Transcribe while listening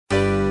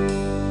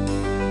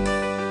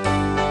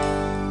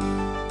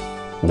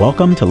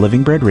Welcome to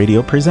Living Bread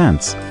Radio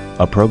Presents,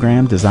 a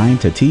program designed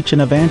to teach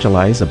and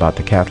evangelize about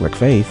the Catholic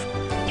faith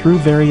through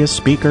various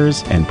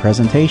speakers and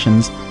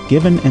presentations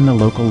given in the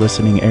local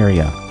listening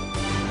area.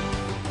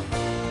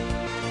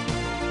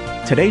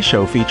 Today's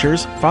show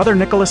features Father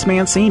Nicholas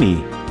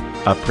Mancini,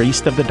 a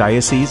priest of the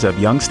Diocese of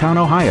Youngstown,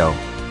 Ohio,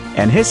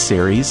 and his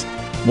series,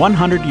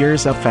 100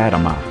 Years of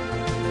Fatima.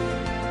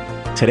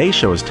 Today's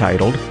show is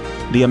titled,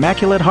 The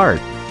Immaculate Heart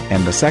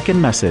and the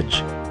Second Message.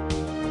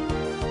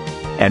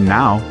 And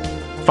now,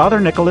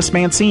 Father Nicholas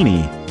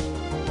Mancini.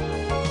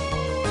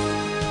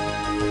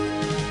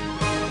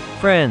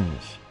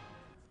 Friends,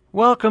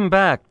 welcome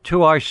back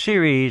to our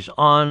series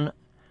on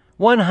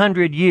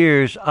 100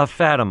 Years of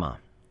Fatima.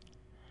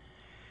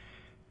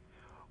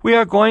 We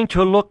are going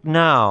to look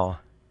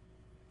now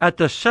at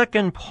the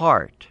second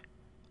part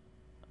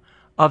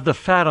of the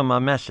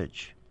Fatima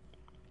message.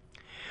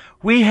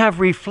 We have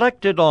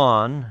reflected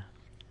on,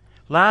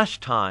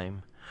 last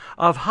time,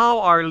 of how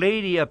Our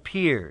Lady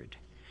appeared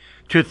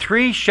to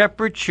three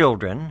shepherd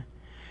children,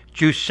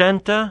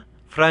 Jacinta,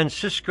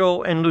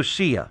 Francisco, and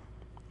Lucia,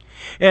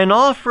 and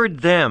offered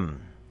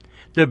them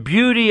the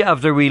beauty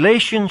of the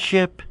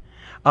relationship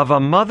of a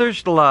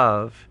mother's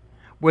love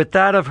with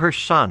that of her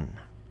son.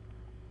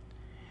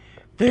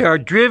 They are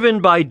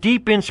driven by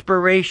deep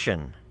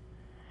inspiration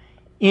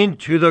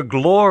into the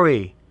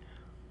glory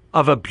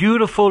of a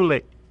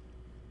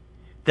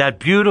that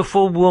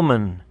beautiful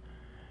woman,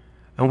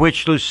 in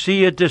which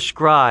Lucia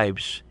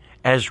describes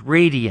as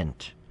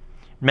radiant,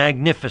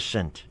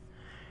 magnificent,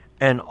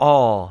 and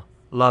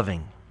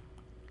all-loving.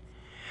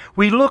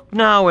 We look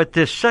now at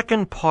this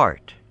second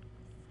part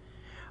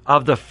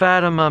of the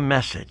Fatima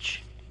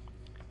message.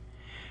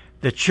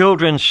 The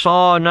children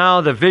saw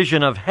now the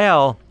vision of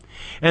hell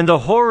and the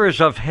horrors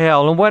of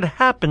hell and what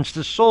happens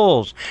to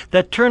souls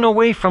that turn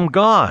away from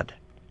God.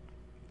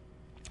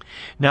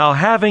 Now,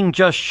 having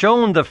just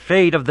shown the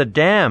fate of the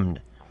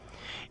damned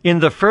in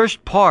the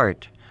first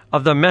part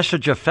of the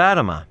message of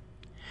Fatima,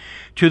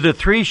 to the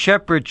three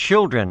shepherd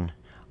children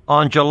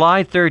on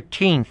July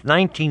 13th,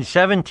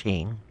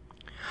 1917,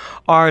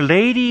 Our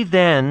Lady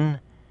then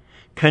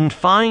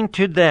confined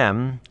to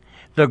them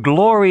the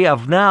glory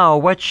of now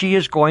what she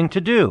is going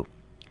to do.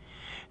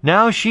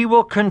 Now she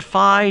will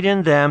confide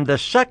in them the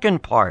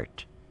second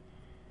part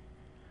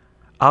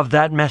of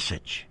that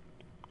message.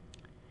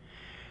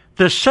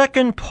 The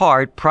second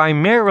part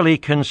primarily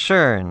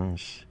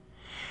concerns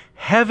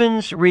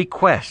heaven's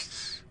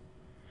requests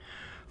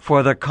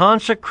for the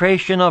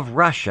consecration of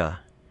Russia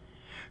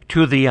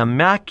to the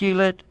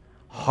Immaculate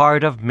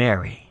Heart of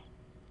Mary,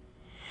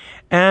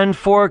 and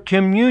for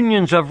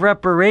communions of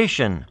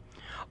reparation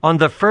on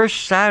the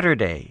first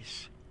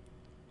Saturdays,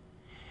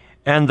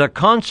 and the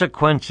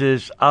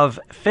consequences of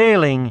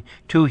failing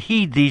to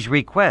heed these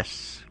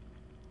requests.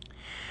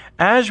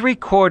 As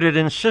recorded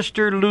in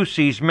Sister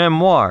Lucy's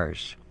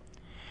memoirs,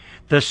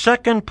 the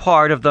second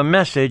part of the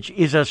message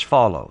is as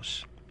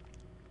follows.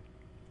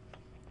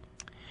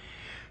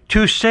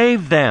 To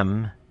save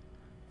them,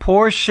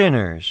 poor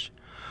sinners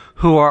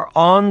who are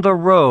on the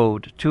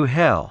road to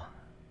hell,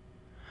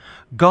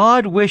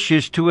 God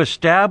wishes to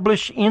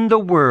establish in the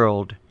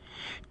world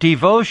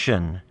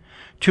devotion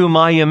to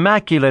my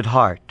Immaculate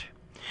Heart.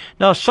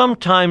 Now,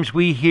 sometimes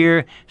we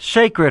hear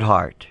Sacred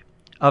Heart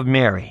of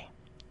Mary.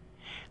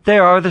 They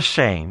are the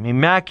same,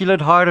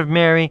 Immaculate Heart of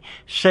Mary,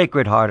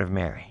 Sacred Heart of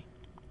Mary.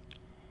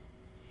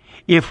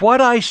 If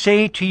what I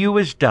say to you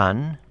is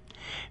done,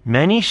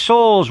 many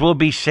souls will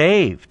be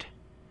saved,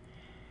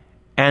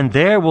 and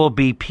there will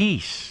be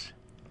peace.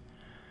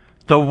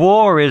 The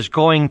war is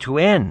going to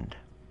end.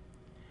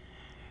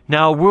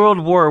 Now, World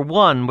War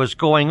I was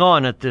going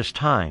on at this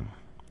time.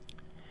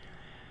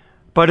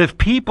 But if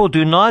people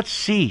do not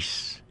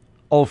cease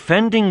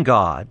offending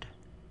God,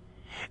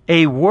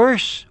 a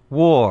worse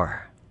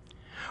war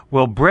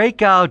will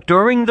break out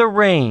during the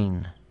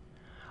reign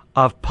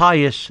of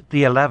Pius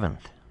XI.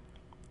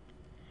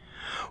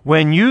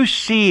 When you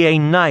see a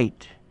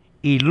night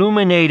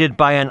illuminated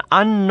by an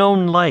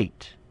unknown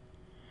light,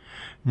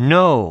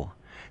 know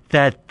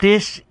that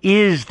this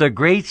is the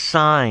great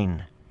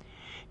sign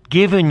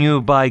given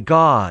you by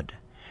God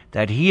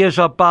that He is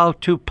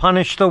about to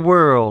punish the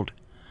world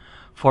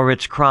for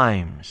its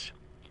crimes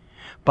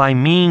by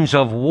means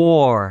of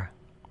war,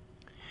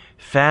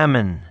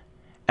 famine,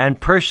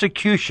 and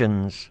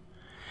persecutions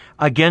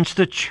against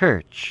the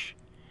Church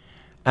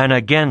and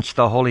against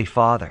the Holy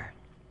Father.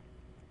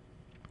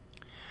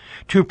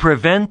 To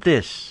prevent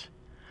this,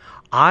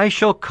 I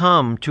shall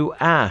come to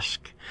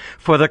ask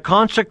for the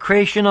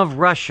consecration of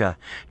Russia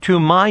to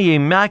my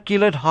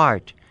Immaculate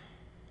Heart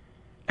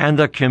and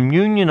the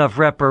communion of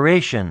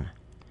reparation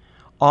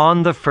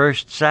on the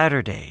first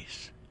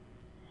Saturdays.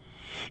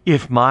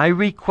 If my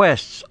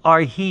requests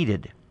are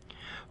heeded,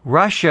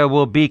 Russia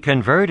will be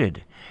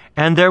converted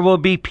and there will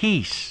be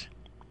peace.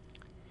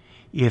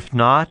 If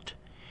not,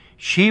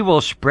 she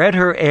will spread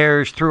her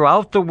errors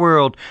throughout the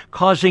world,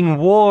 causing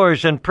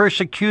wars and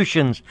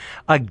persecutions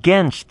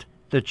against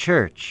the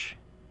Church.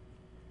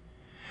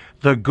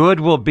 The good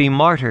will be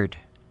martyred.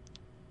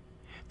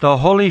 The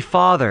Holy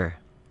Father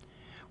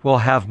will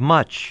have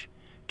much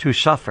to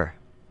suffer.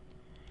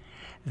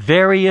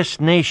 Various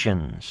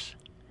nations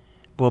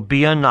will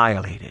be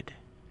annihilated.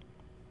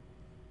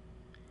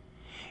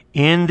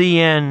 In the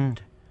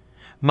end,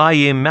 my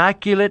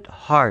Immaculate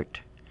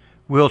Heart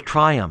will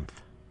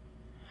triumph.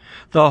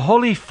 The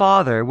Holy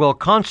Father will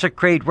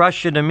consecrate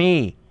Russia to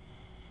me,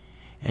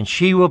 and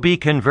she will be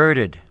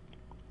converted,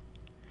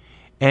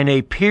 and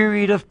a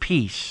period of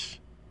peace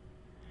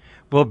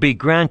will be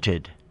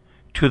granted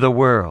to the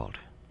world.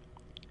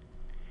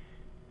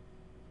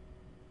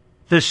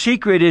 The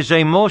secret is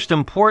a most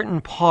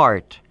important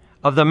part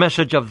of the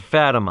message of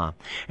Fatima,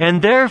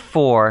 and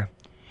therefore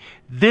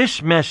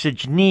this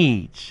message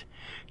needs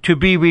to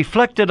be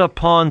reflected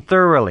upon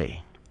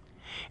thoroughly.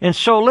 And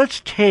so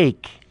let's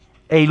take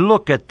a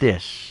look at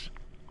this.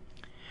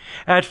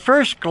 At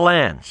first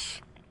glance,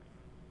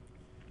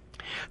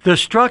 the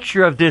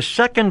structure of this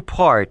second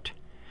part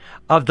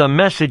of the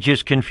message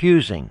is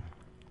confusing.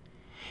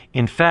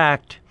 In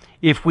fact,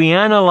 if we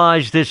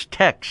analyze this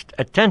text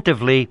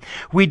attentively,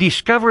 we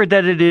discover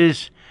that it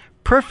is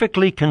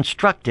perfectly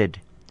constructed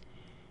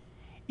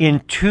in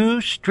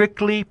two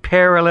strictly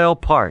parallel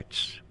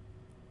parts,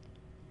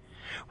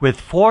 with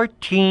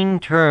 14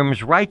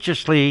 terms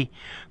righteously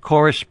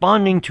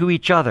corresponding to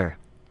each other,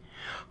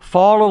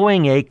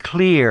 following a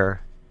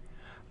clear,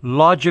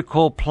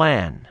 logical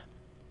plan.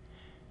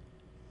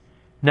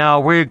 Now,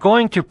 we're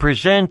going to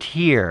present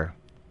here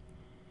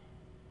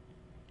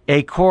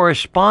a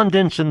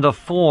correspondence in the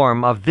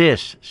form of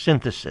this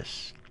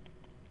synthesis.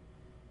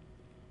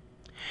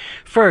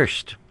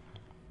 First,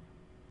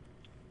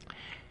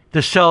 the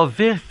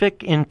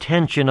salvific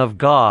intention of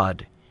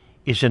God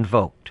is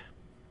invoked.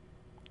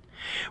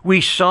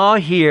 We saw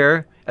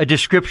here a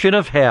description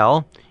of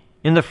hell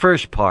in the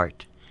first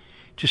part,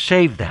 to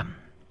save them.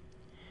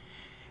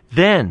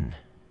 Then,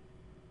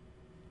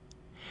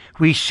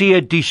 we see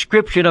a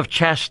description of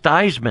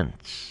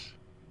chastisements.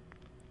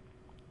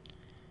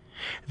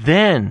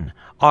 Then,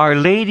 Our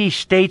Lady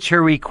states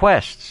her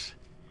requests.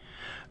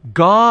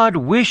 God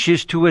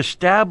wishes to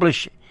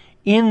establish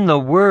in the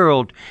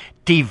world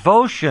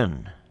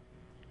devotion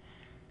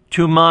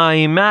to my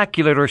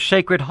Immaculate or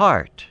Sacred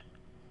Heart.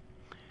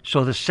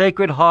 So the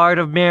Sacred Heart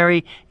of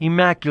Mary,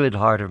 Immaculate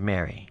Heart of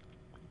Mary.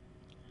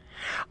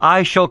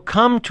 I shall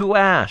come to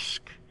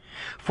ask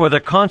for the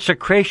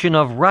consecration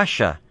of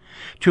Russia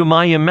to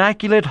my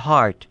Immaculate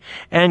Heart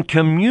and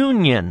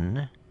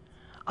communion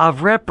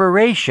of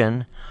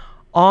reparation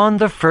on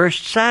the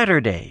first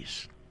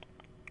Saturdays.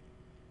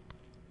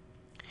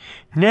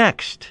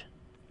 Next,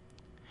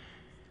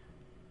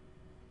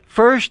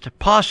 first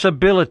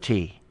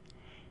possibility,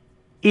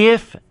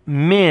 if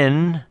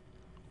men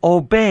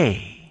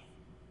obey.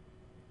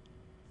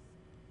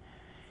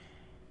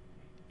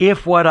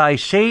 If what I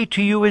say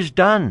to you is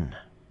done,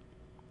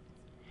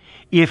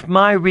 if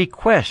my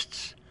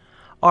requests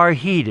are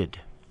heeded.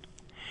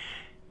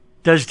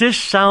 Does this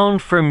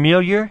sound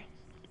familiar?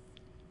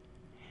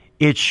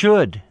 It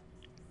should.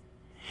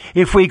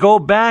 If we go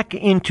back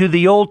into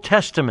the Old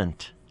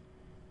Testament,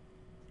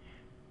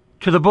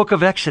 to the book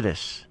of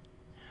Exodus,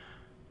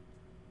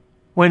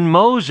 when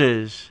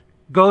Moses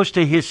goes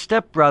to his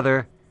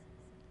stepbrother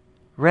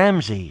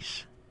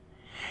Ramses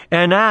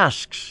and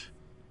asks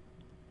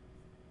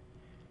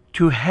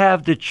to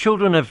have the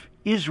children of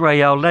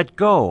Israel let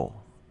go,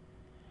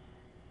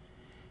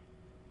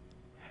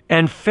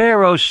 and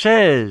Pharaoh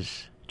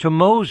says to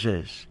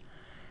Moses,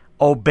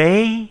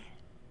 obey?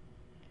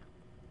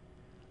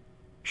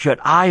 Should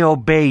I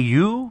obey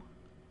you?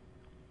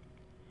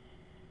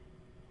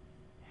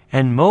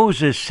 And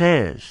Moses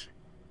says,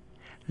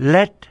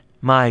 let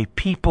my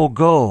people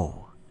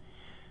go.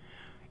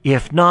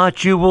 If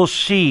not, you will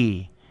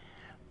see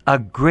a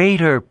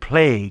greater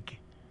plague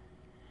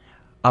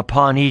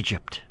upon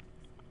Egypt.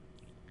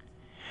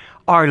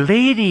 Our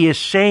Lady is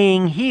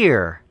saying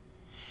here,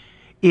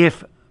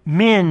 if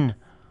men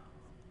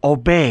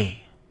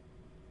obey.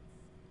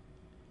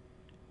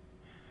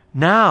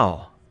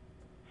 Now,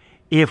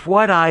 if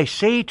what I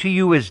say to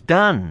you is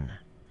done,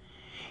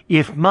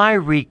 if my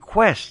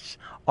requests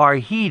are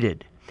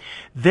heeded,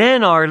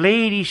 then Our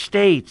Lady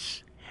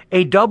states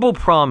a double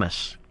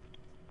promise.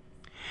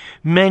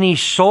 Many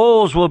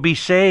souls will be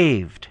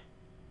saved.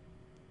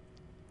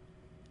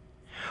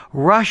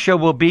 Russia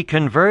will be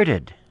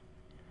converted,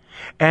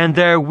 and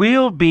there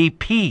will be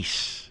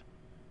peace.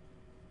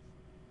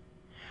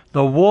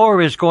 The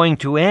war is going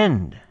to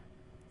end,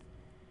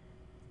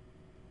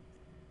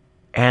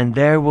 and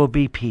there will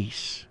be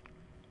peace.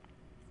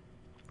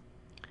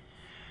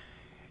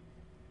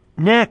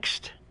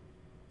 Next,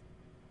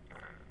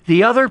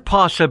 the other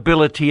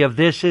possibility of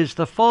this is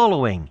the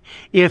following.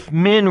 If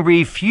men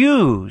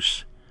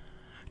refuse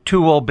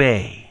to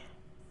obey.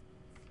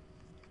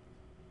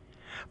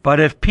 But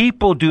if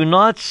people do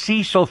not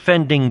cease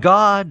offending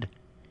God,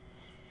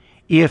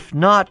 if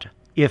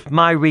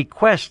my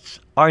requests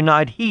are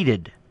not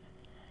heeded.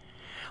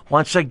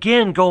 Once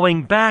again,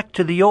 going back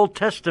to the Old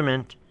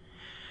Testament,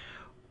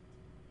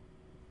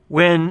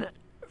 when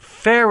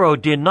Pharaoh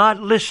did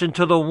not listen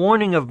to the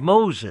warning of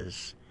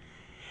Moses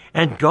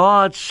And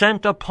God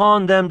sent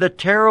upon them the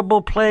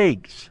terrible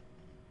plagues.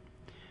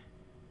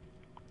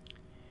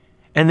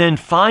 And then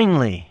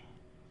finally,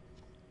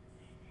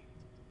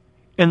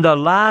 in the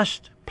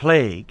last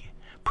plague,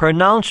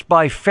 pronounced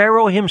by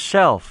Pharaoh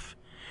himself,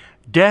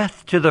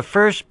 death to the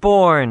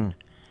firstborn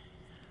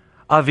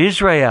of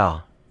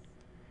Israel,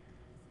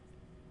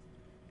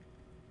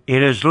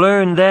 it is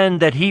learned then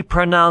that he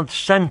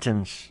pronounced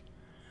sentence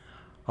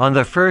on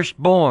the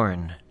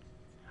firstborn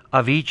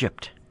of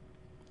Egypt.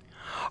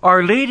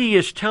 Our Lady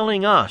is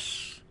telling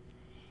us,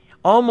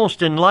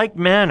 almost in like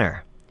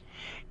manner,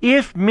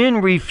 if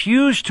men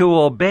refuse to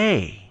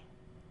obey,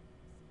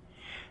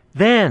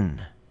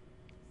 then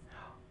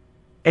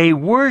a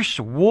worse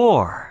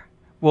war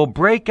will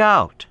break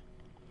out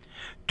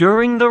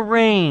during the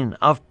reign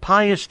of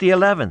Pius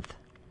XI.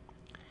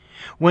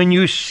 When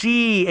you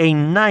see a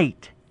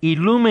night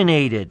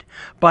illuminated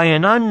by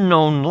an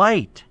unknown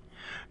light,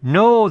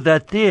 know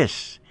that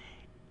this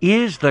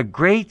is the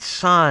great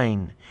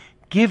sign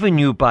given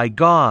you by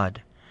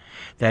God,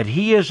 that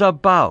he is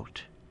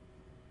about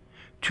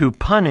to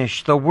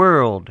punish the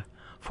world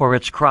for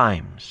its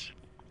crimes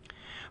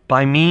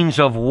by means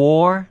of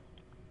war,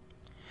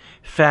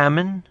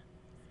 famine,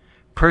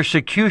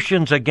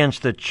 persecutions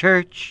against the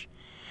church,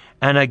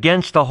 and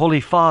against the Holy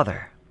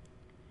Father.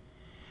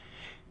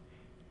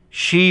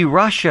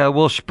 Russia,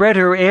 will spread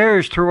her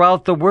airs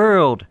throughout the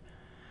world,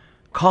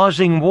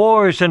 causing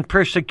wars and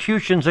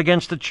persecutions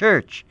against the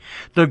church.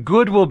 The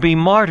good will be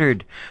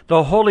martyred.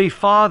 The Holy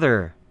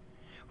Father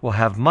will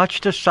have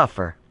much to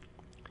suffer.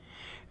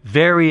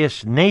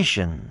 Various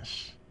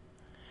nations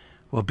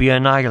will be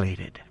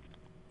annihilated.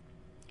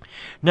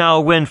 Now,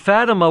 when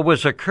Fatima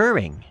was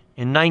occurring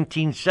in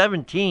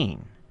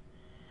 1917,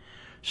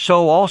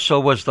 so also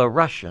was the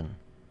Russian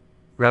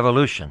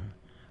Revolution,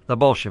 the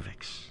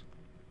Bolsheviks.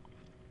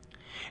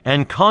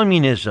 And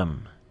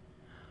communism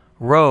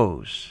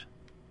rose.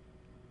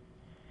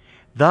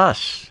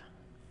 Thus,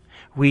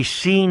 we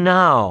see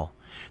now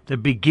the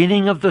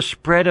beginning of the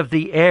spread of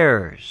the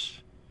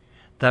errors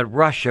that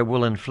Russia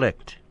will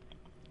inflict.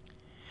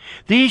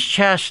 These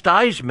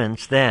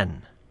chastisements,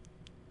 then,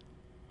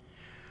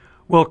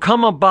 will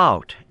come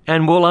about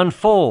and will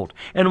unfold.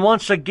 And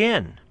once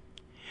again,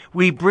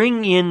 we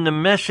bring in the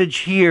message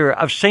here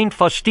of Saint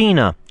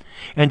Faustina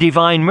and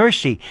Divine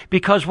Mercy,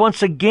 because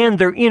once again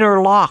they're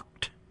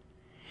interlocked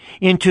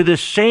into the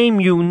same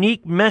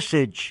unique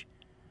message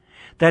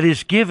that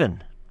is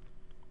given.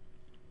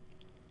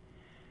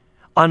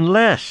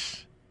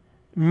 Unless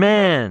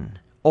man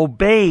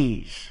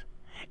obeys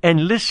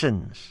and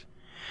listens,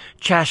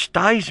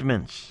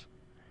 chastisements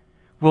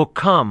will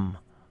come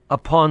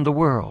upon the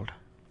world.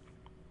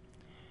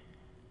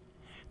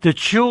 The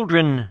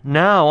children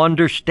now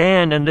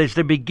understand, and as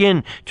they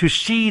begin to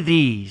see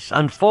these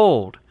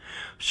unfold,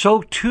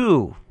 so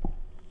too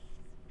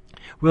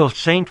will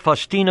Saint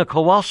Faustina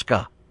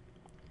Kowalska,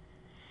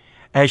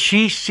 as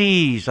she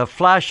sees a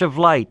flash of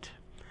light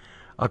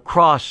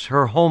across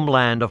her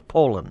homeland of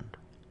Poland.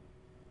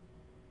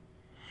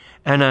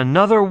 And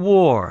another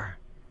war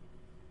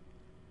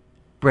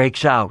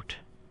breaks out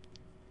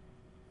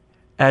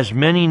as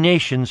many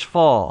nations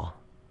fall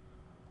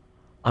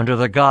under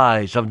the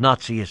guise of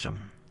Nazism.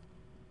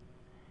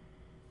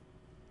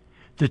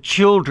 The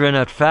children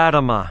at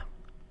Fatima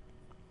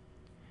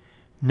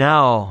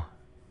now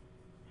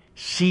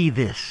see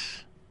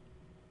this.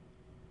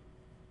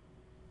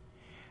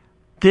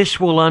 This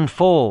will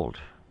unfold,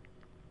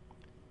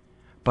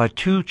 but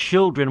two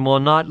children will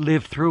not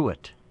live through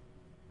it.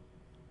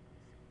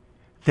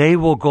 They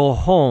will go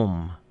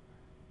home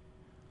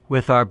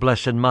with our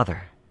Blessed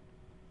Mother,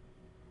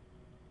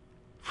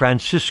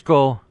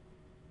 Francisco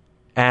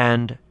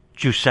and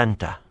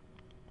Jacinta,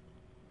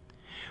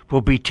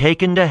 will be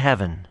taken to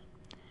heaven.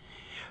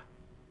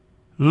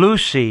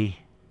 Lucy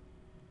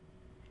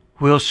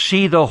will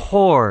see the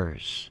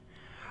horrors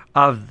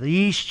of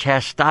these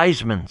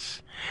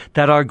chastisements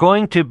that are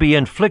going to be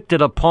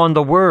inflicted upon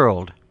the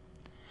world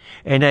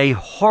in a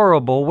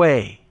horrible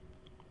way.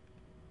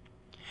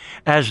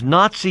 As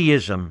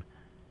Nazism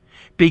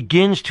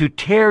begins to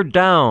tear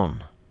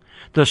down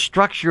the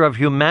structure of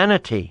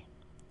humanity,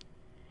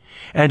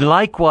 and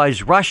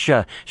likewise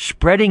Russia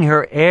spreading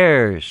her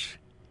airs,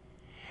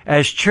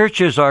 as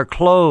churches are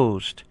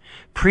closed,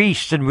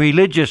 priests and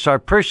religious are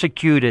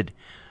persecuted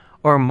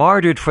or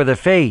martyred for the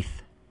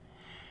faith,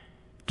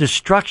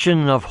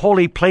 destruction of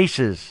holy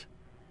places,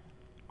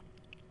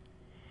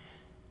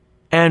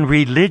 and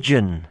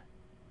religion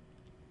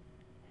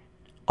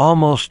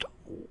almost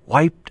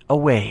wiped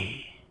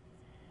away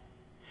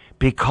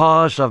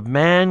because of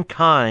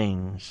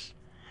mankind's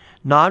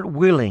not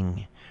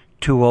willing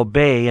to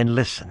obey and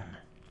listen.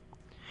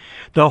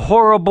 The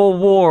horrible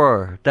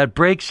war that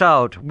breaks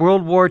out,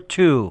 World War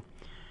II,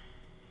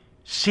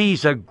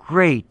 sees a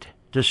great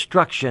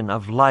destruction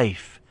of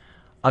life,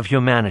 of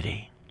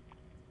humanity.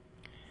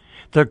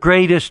 The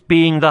greatest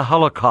being the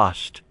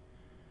Holocaust,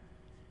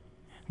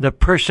 the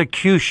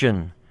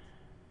persecution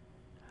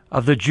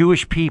of the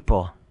Jewish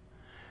people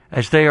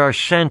as they are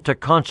sent to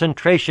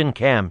concentration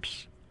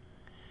camps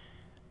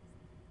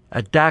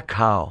at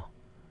Dachau,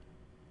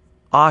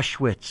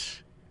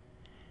 Auschwitz,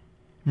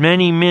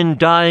 many men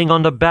dying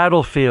on the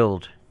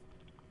battlefield,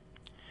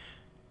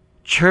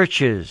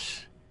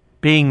 churches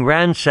being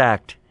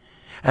ransacked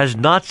as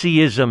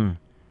Nazism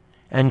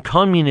and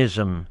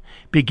communism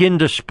begin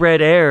to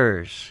spread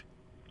errors.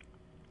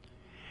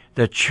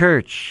 The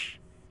church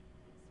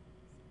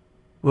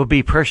will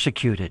be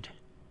persecuted.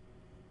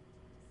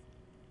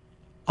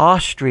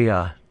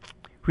 Austria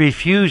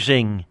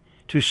refusing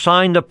to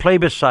sign the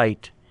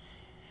plebiscite,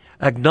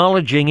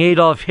 acknowledging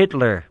Adolf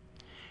Hitler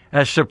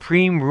as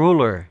supreme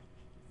ruler.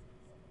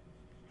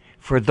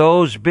 For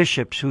those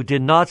bishops who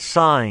did not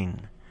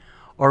sign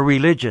or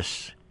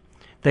religious,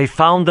 they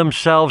found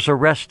themselves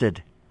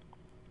arrested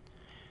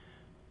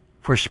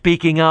for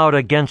speaking out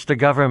against the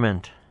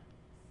government.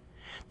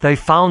 They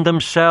found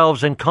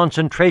themselves in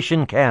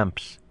concentration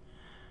camps,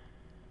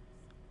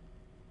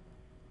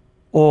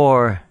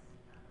 or,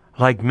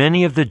 like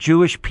many of the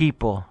Jewish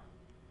people,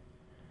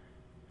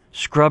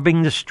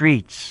 scrubbing the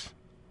streets,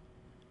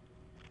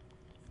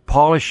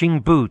 polishing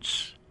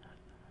boots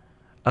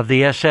of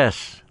the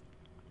SS,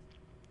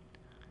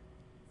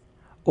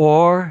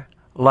 or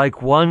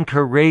like one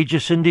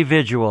courageous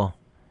individual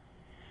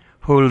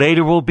who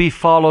later will be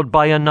followed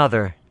by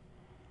another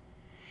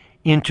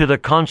into the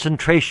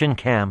concentration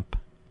camp,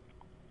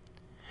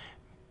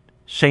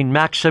 St.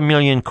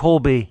 Maximilian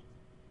Kolbe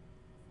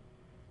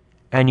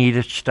and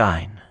Edith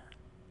Stein,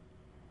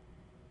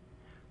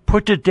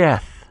 put to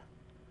death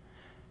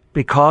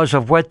because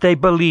of what they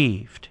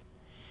believed.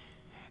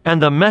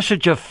 And the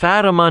message of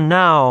Fatima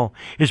now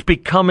is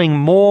becoming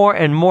more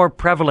and more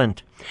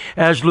prevalent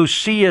as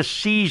Lucia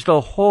sees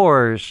the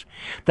horrors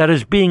that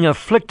is being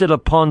afflicted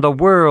upon the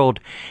world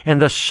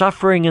and the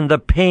suffering and the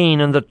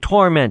pain and the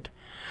torment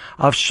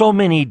of so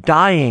many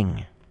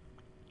dying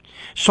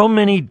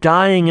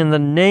in the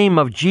name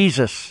of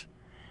Jesus,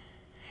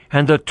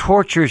 and the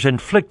tortures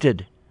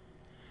inflicted,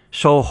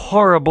 so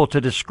horrible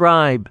to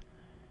describe.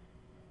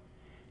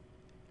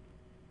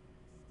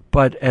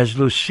 But as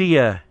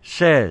Lucia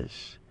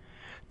says,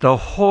 the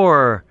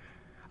horror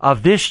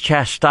of this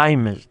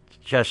chastisement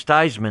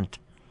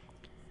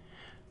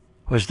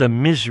was the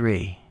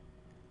misery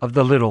of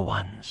the little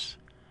ones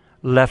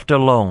left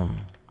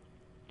alone,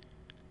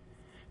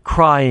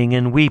 crying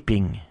and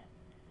weeping,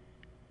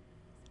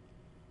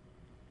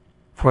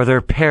 for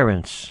their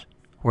parents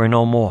were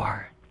no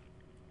more.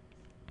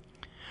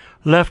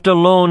 Left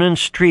alone in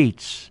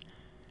streets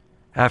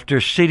after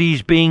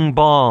cities being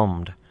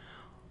bombed,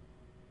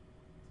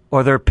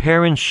 or their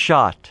parents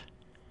shot,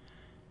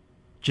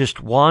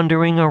 just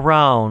wandering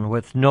around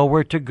with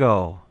nowhere to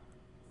go,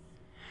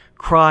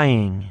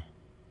 crying.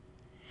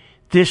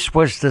 This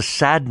was the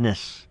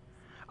sadness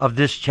of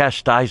this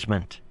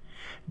chastisement: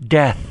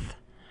 death,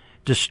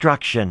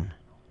 destruction,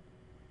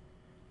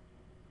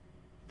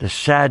 the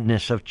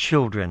sadness of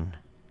children.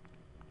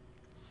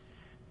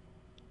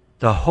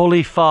 The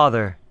Holy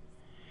Father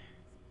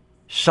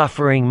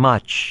suffering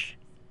much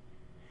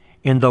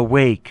in the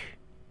wake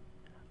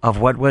of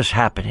what was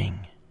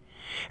happening,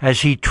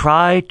 as he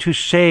tried to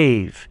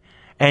save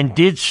and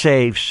did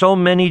save so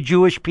many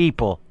Jewish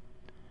people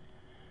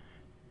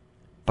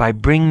by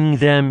bringing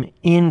them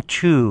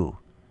into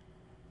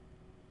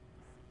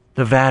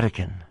the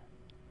Vatican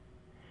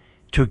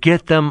to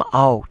get them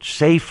out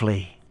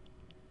safely.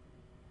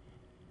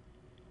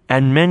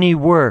 And many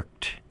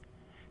worked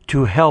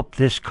to help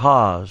this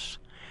cause,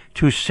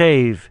 to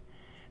save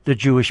the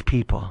Jewish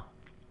people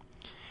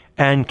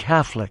and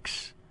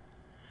Catholics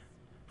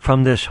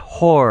from this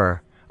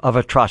horror of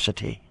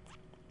atrocity.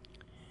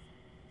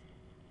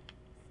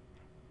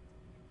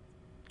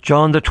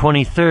 John the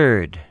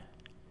 23rd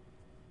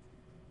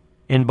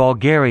in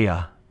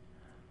Bulgaria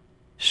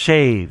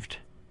saved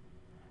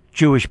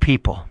Jewish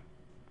people.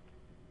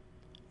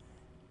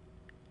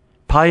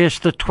 Pius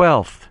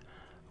XII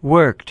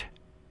worked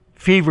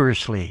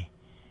feverishly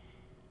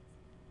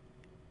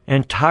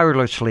and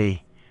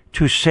tirelessly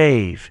to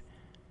save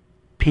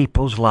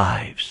people's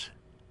lives.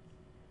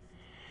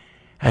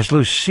 As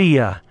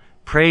Lucia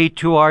prayed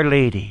to Our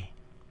Lady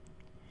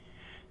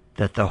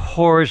that the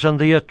horrors and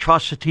the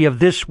atrocity of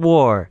this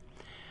war,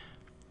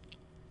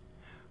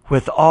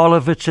 with all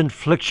of its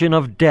infliction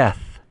of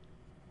death,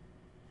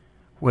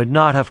 would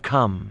not have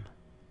come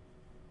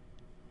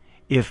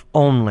if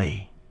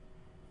only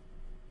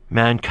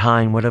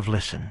mankind would have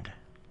listened.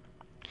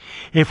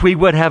 If we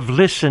would have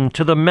listened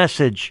to the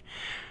message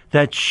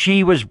that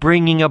she was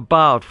bringing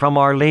about from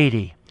Our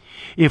Lady,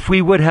 if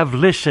we would have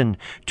listened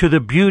to the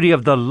beauty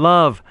of the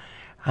love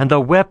and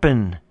the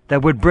weapon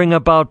that would bring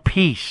about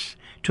peace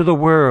to the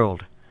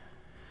world.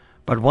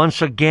 But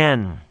once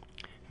again,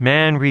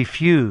 man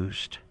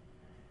refused,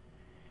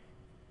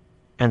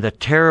 and the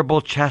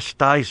terrible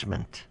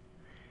chastisement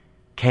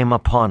came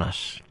upon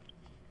us.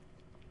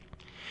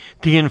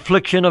 The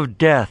infliction of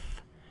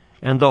death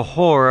and the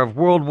horror of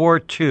World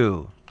War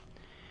II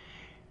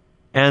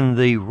and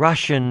the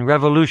Russian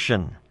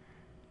Revolution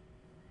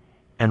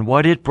and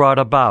what it brought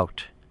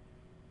about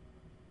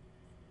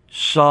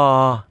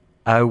saw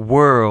a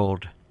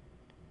world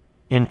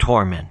in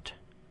torment.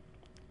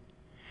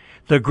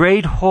 the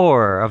great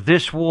horror of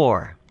this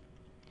war,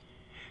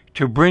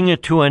 to bring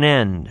it to an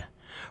end,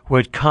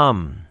 would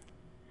come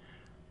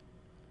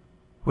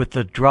with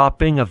the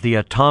dropping of the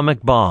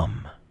atomic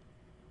bomb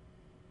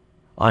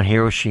on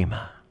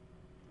Hiroshima.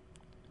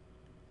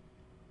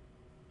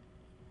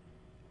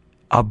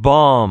 A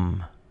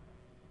bomb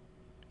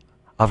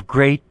of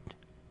great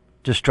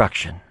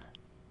destruction.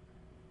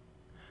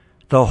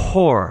 The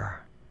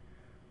horror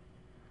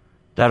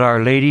that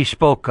Our Lady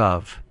spoke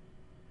of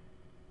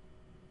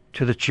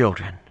to the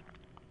children.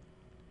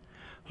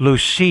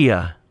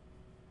 Lucia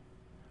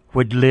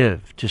would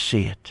live to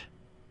see it.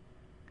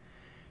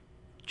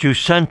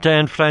 Jacinta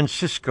and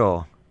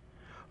Francisco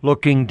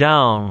looking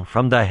down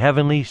from the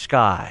heavenly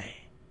sky.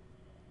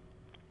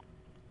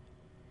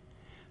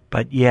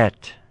 But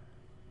yet,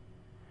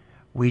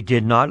 we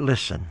did not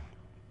listen.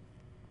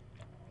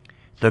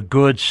 The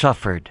good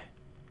suffered.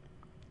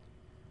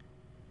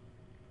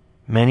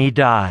 Many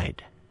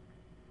died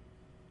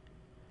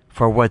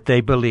for what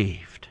they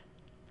believed.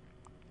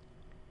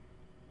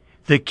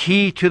 The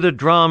key to the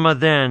drama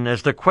then,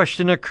 as the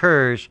question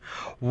occurs,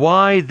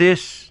 why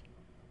this?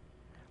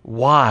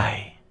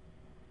 Why?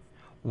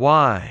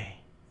 Why?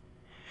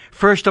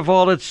 First of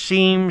all, it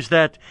seems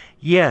that,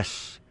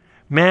 yes,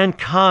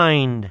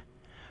 mankind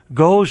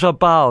goes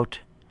about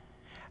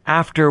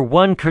after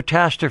one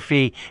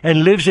catastrophe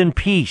and lives in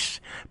peace,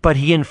 but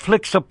he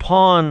inflicts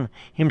upon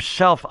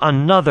himself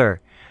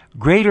another,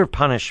 greater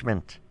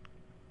punishment.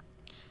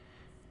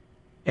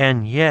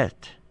 And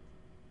yet,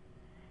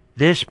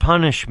 this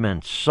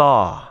punishment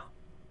saw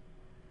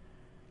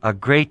a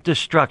great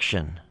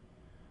destruction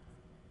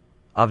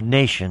of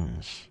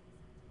nations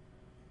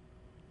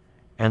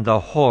and the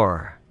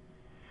horror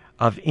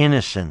of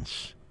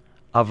innocence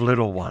of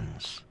little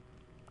ones.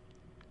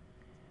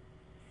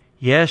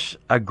 Yes,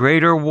 a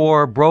greater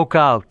war broke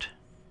out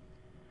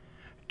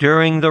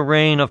during the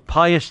reign of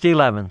Pius XI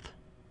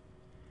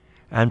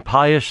and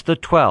Pius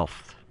XII.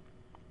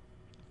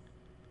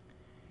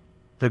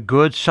 The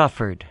good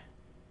suffered.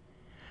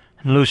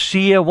 And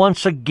Lucia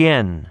once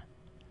again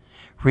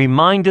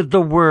reminded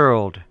the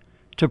world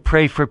to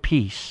pray for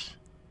peace.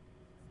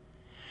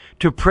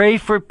 To pray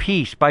for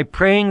peace by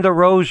praying the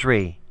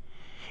Rosary,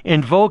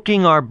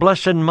 invoking our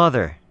Blessed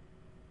Mother.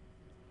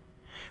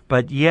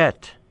 But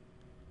yet,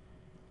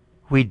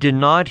 we did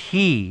not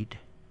heed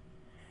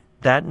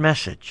that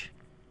message.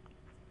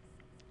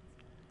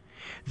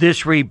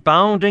 This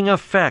rebounding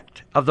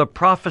effect of the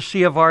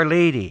prophecy of Our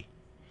Lady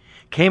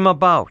came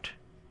about.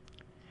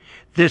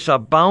 This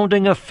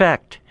abounding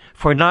effect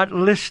for not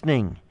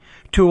listening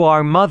to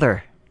our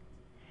mother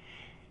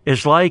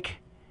is like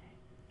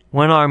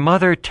when our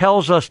mother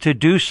tells us to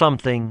do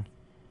something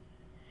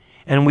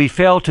and we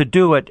fail to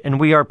do it and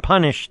we are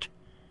punished.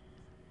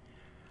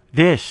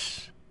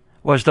 This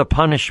was the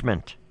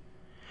punishment.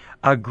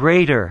 A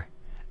greater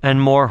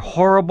and more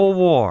horrible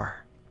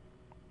war.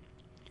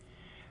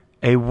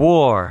 A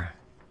war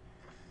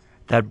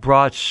that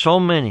brought so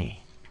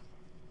many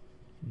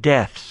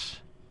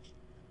deaths,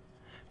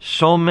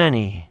 so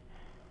many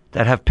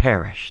that have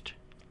perished.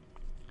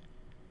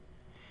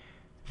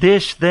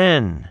 This,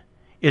 then,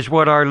 is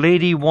what Our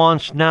Lady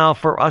wants now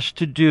for us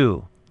to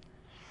do.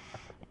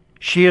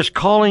 She is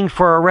calling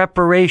for a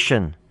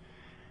reparation,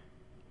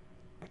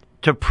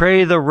 to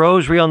pray the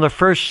Rosary on the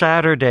first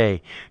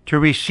Saturday, to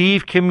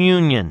receive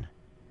communion,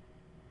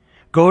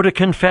 go to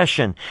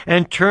confession,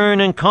 and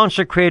turn and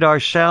consecrate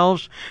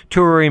ourselves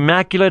to her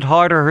Immaculate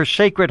Heart or her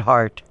Sacred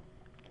Heart,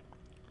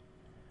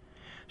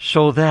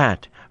 so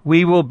that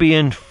we will be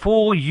in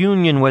full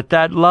union with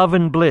that love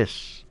and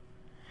bliss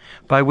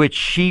by which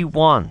she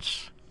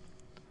wants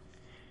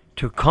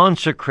to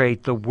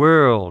consecrate the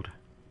world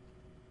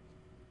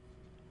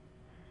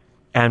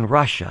and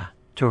Russia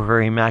to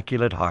her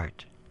Immaculate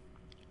Heart.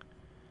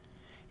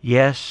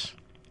 Yes,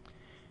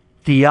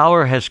 the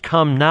hour has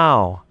come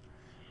now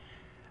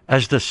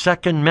as the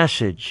second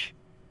message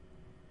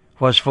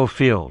was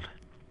fulfilled.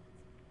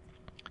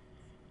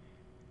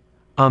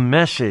 A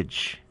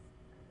message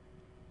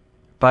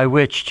by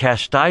which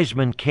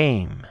chastisement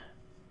came.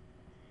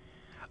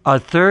 A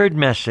third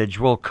message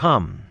will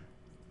come.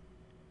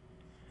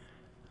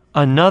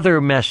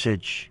 Another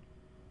message.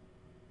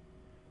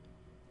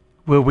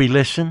 Will we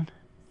listen?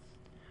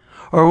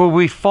 Or will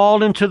we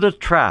fall into the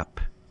trap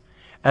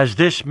as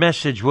this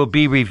message will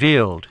be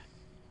revealed?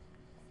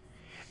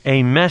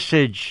 A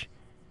message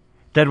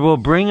that will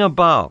bring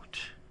about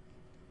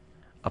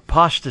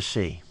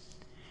apostasy,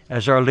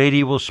 as Our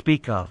Lady will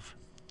speak of.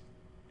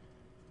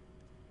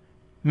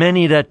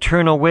 Many that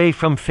turn away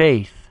from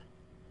faith.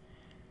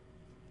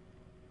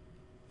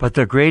 But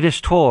the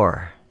greatest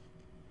horror,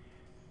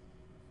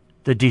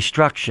 the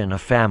destruction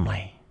of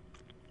family.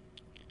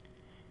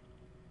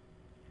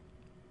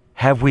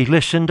 Have we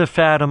listened to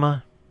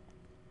Fatima?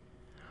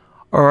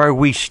 Or are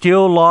we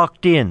still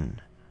locked in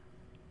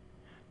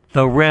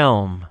the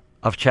realm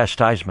of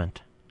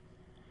chastisement?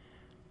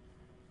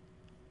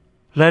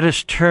 Let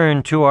us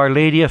turn to Our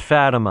Lady of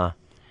Fatima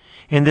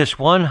in this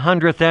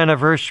 100th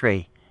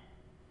anniversary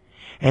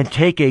and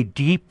take a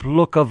deep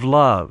look of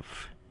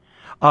love,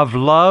 of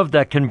love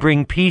that can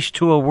bring peace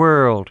to a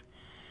world,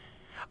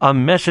 a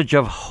message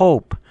of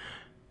hope,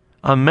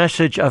 a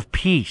message of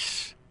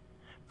peace.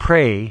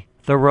 Pray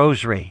the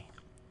Rosary.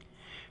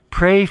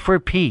 Pray for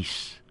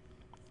peace.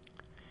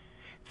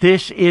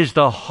 This is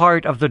the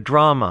heart of the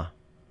drama.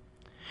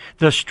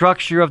 The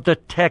structure of the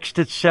text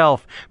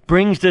itself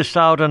brings this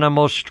out in a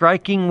most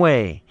striking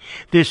way.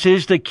 This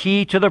is the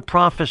key to the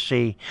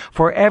prophecy,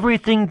 for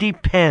everything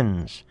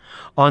depends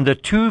on the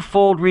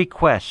twofold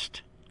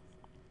request.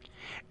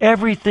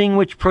 Everything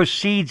which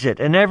precedes it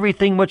and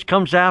everything which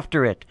comes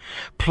after it,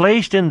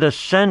 placed in the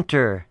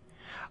center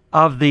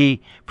of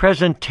the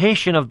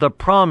presentation of the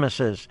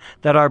promises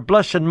that our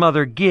Blessed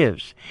Mother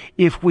gives.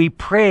 If we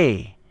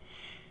pray,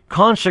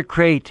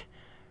 consecrate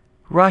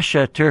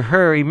Russia to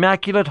her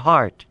Immaculate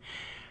Heart,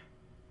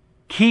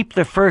 keep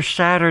the first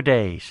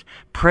Saturdays,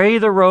 pray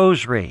the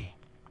Rosary,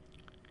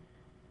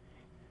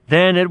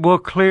 then it will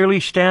clearly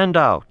stand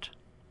out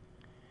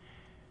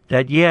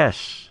that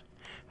yes,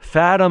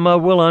 Fatima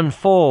will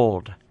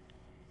unfold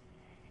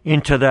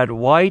into that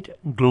white,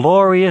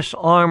 glorious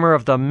armor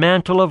of the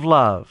mantle of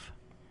love,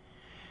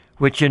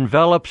 which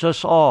envelops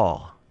us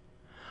all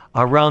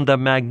around the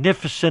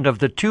magnificent of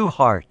the two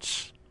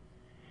hearts,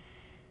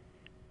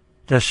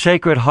 the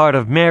Sacred Heart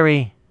of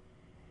Mary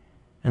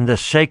and the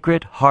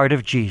Sacred Heart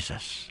of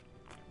Jesus.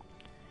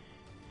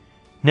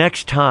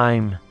 Next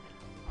time,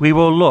 we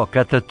will look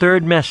at the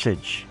third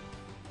message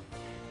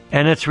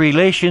and its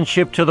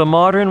relationship to the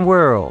modern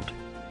world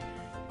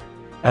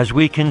as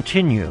we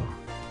continue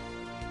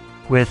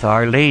with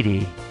Our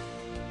Lady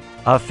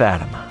of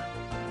Fatima.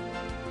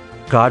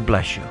 God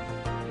bless you.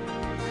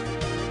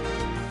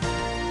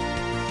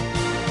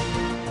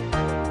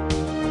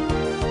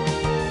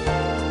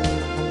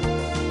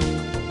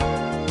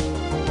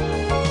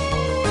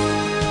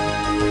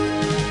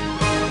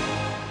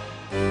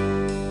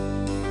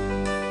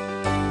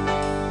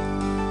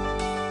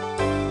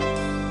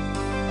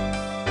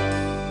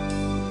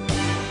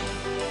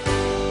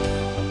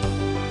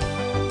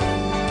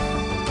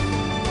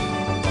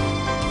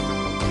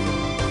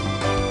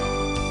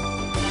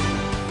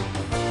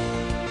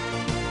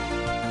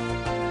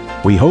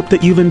 We hope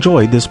that you've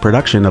enjoyed this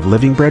production of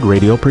Living Bread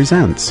Radio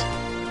Presents.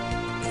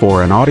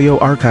 For an audio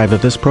archive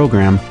of this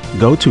program,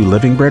 go to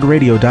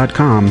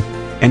livingbreadradio.com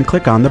and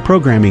click on the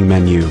programming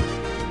menu.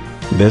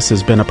 This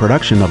has been a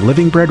production of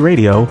Living Bread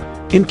Radio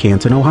in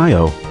Canton,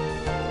 Ohio.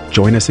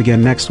 Join us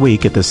again next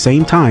week at the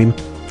same time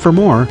for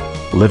more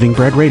Living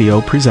Bread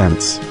Radio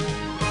Presents.